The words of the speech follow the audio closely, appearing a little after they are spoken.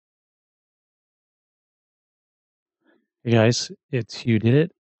Hey guys, it's Hugh Did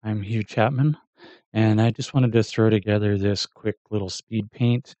It. I'm Hugh Chapman, and I just wanted to throw together this quick little speed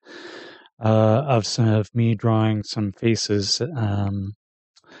paint of some of me drawing some faces to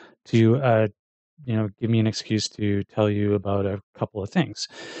give me an excuse to tell you about a couple of things.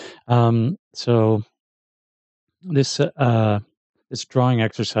 So this drawing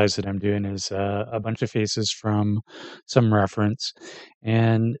exercise that I'm doing is a bunch of faces from some reference,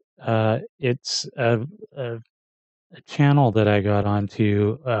 and it's a channel that I got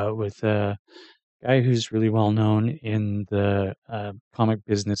onto with a guy who's really well known in the comic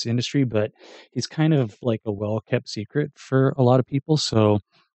business industry, but he's kind of like a well kept secret for a lot of people. So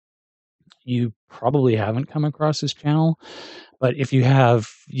you probably haven't come across his channel, but if you have,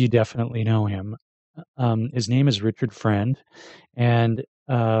 you definitely know him. His name is Richard Friend, and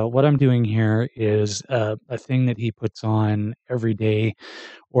what I'm doing here is a thing that he puts on every day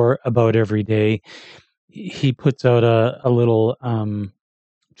or about every day. He puts out a little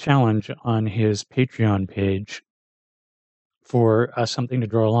challenge on his Patreon page for something to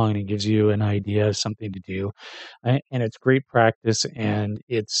draw along, and he gives you an idea, something to do. And it's great practice, and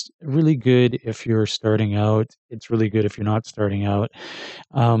it's really good if you're starting out. It's really good if you're not starting out.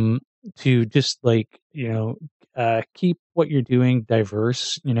 Um, to just keep what you're doing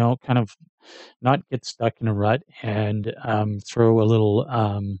diverse, kind of not get stuck in a rut and throw a little,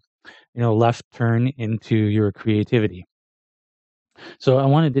 left turn into your creativity. So I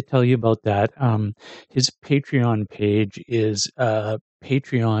wanted to tell you about that. His Patreon page is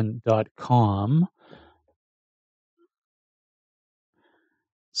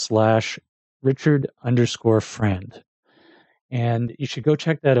patreon.com/Richard_friend. And you should go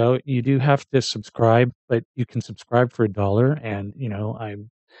check that out. You do have to subscribe, but you can subscribe for $1. And,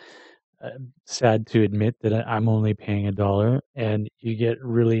 I'm sad to admit that I'm only paying $1, and you get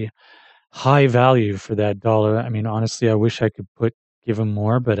really high value for that dollar. I mean, honestly, I wish I could give him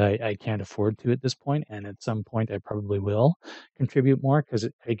more, but I can't afford to at this point. And at some point, I probably will contribute more because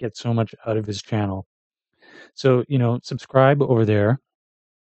I get so much out of his channel. So, subscribe over there.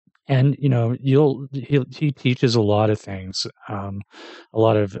 And he teaches a lot of things, a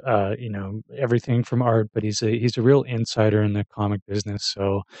lot of everything from art, but he's a real insider in the comic business.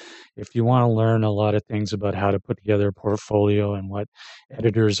 So if you want to learn a lot of things about how to put together a portfolio and what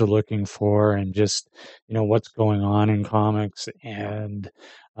editors are looking for, and just what's going on in comics, and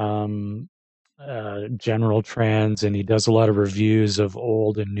um, general trends, and he does a lot of reviews of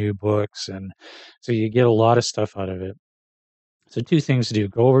old and new books, and so you get a lot of stuff out of it. So two things to do: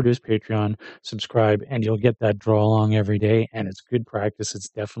 go over to his Patreon, subscribe, and you'll get that draw along every day. And it's good practice. It's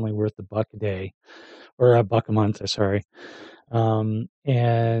definitely worth $1 a day, or $1 a month. Sorry. And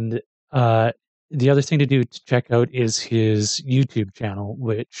the other thing to do to check out is his YouTube channel,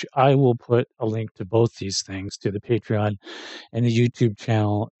 which I will put a link to both these things, to the Patreon and the YouTube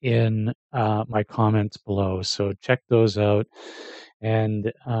channel, in my comments below. So check those out.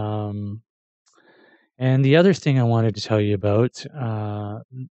 And the other thing I wanted to tell you about,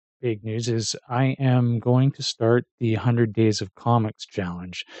 big news, is I am going to start the 100 Days of Comics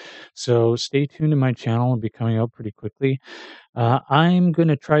challenge. So stay tuned to my channel. It'll be coming out pretty quickly. I'm going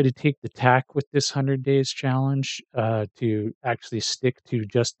to try to take the tack with this 100 Days challenge to actually stick to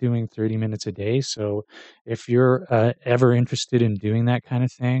just doing 30 minutes a day. So if you're ever interested in doing that kind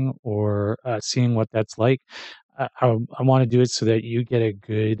of thing, or seeing what that's like, I want to do it so that you get a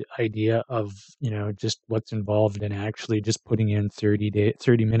good idea of, just what's involved in actually just putting in 30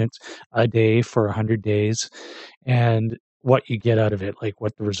 minutes a day for 100 days, and what you get out of it, like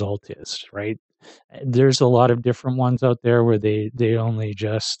what the result is, right? There's a lot of different ones out there where they only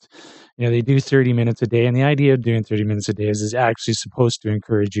just, they do 30 minutes a day, and the idea of doing 30 minutes a day is actually supposed to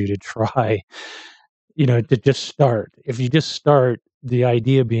encourage you to try, to just start. If you just start, the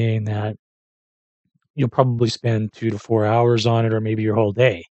idea being that you'll probably spend 2 to 4 hours on it, or maybe your whole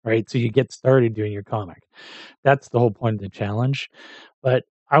day, right? So you get started doing your comic. That's the whole point of the challenge. But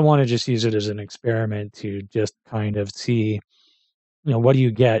I want to just use it as an experiment to just kind of see, what do you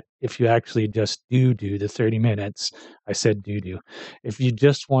get if you actually just do the 30 minutes. I said do. If you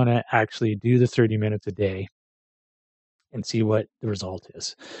just want to actually do the 30 minutes a day and see what the result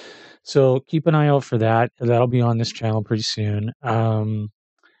is. So keep an eye out for that. That'll be on this channel pretty soon.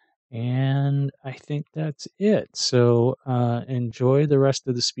 And I think that's it. So enjoy the rest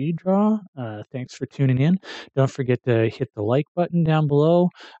of the speed draw. Thanks for tuning in. Don't forget to hit the like button down below.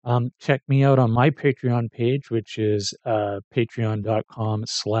 Check me out on my Patreon page, which is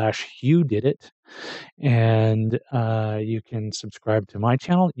patreon.com/hughdidit. And you can subscribe to my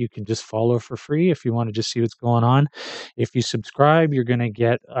channel. You can just follow for free if you want to just see what's going on. If you subscribe, you're going to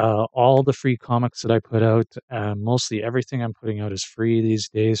get all the free comics that I put out. Mostly everything I'm putting out is free these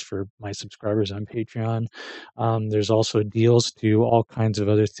days for my subscribers on Patreon. There's also deals to all kinds of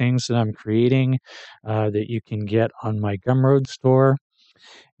other things that I'm creating that you can get on my Gumroad store.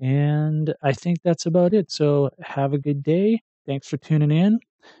 And I think that's about it. So have a good day. Thanks for tuning in.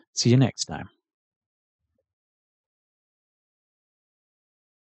 See you next time.